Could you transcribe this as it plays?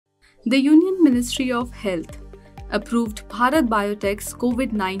The Union Ministry of Health approved Bharat Biotech's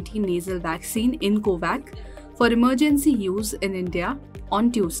COVID-19 nasal vaccine INCOVAC for emergency use in India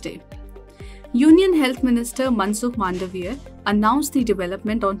on Tuesday. Union Health Minister Mansukh Mandaviya announced the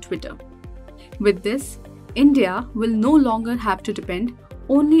development on Twitter. With this, India will no longer have to depend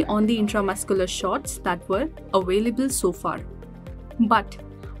only on the intramuscular shots that were available so far. But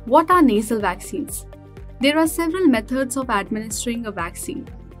what are nasal vaccines? There are several methods of administering a vaccine.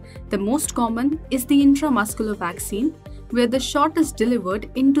 The most common is the intramuscular vaccine, where the shot is delivered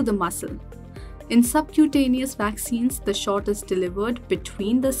into the muscle. In subcutaneous vaccines, the shot is delivered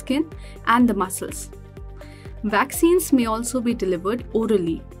between the skin and the muscles. Vaccines may also be delivered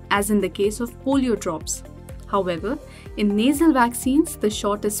orally, as in the case of polio drops. However, in nasal vaccines, the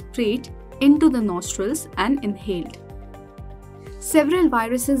shot is sprayed into the nostrils and inhaled. Several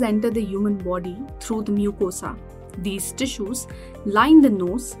viruses enter the human body through the mucosa. These tissues line the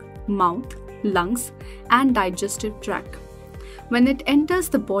nose, mouth, lungs, and digestive tract. When it enters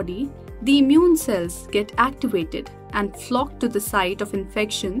the body, the immune cells get activated and flock to the site of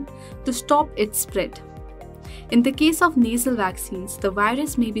infection to stop its spread. In the case of nasal vaccines, the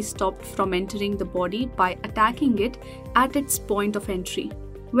virus may be stopped from entering the body by attacking it at its point of entry.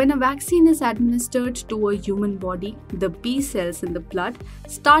 When a vaccine is administered to a human body, the B cells in the blood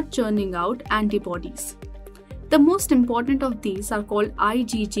start churning out antibodies. The most important of these are called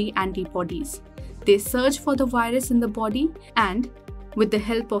IgG antibodies. They search for the virus in the body and, with the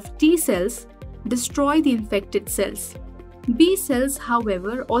help of T cells, destroy the infected cells. B cells,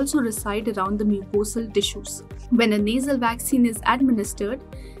 however, also reside around the mucosal tissues. When a nasal vaccine is administered,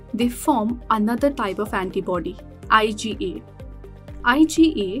 they form another type of antibody, IgA.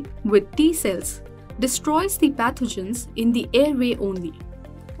 IgA, with T cells, destroys the pathogens in the airway only.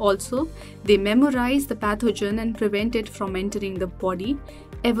 Also, they memorize the pathogen and prevent it from entering the body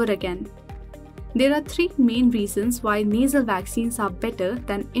ever again. There are three main reasons why nasal vaccines are better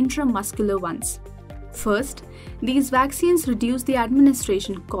than intramuscular ones. First, these vaccines reduce the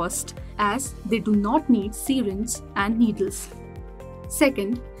administration cost as they do not need syringes and needles.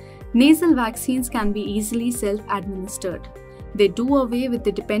 Second, nasal vaccines can be easily self-administered. They do away with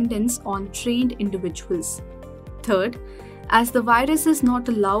the dependence on trained individuals. Third, as the virus is not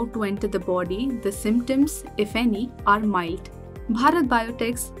allowed to enter the body, the symptoms, if any, are mild. Bharat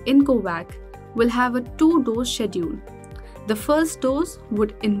Biotech's INCOVAC will have a 2-dose schedule. The first dose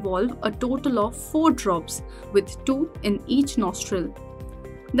would involve a total of 4 drops with 2 in each nostril.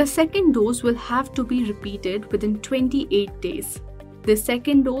 The second dose will have to be repeated within 28 days. The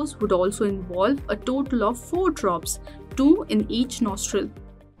second dose would also involve a total of 4 drops, 2 in each nostril.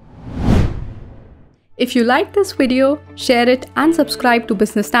 If you like this video, share it and subscribe to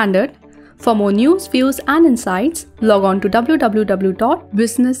Business Standard. For more news, views and insights, log on to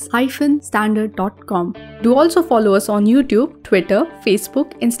www.business-standard.com. Do also follow us on YouTube, Twitter,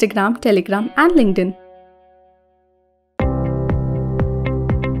 Facebook, Instagram, Telegram and LinkedIn.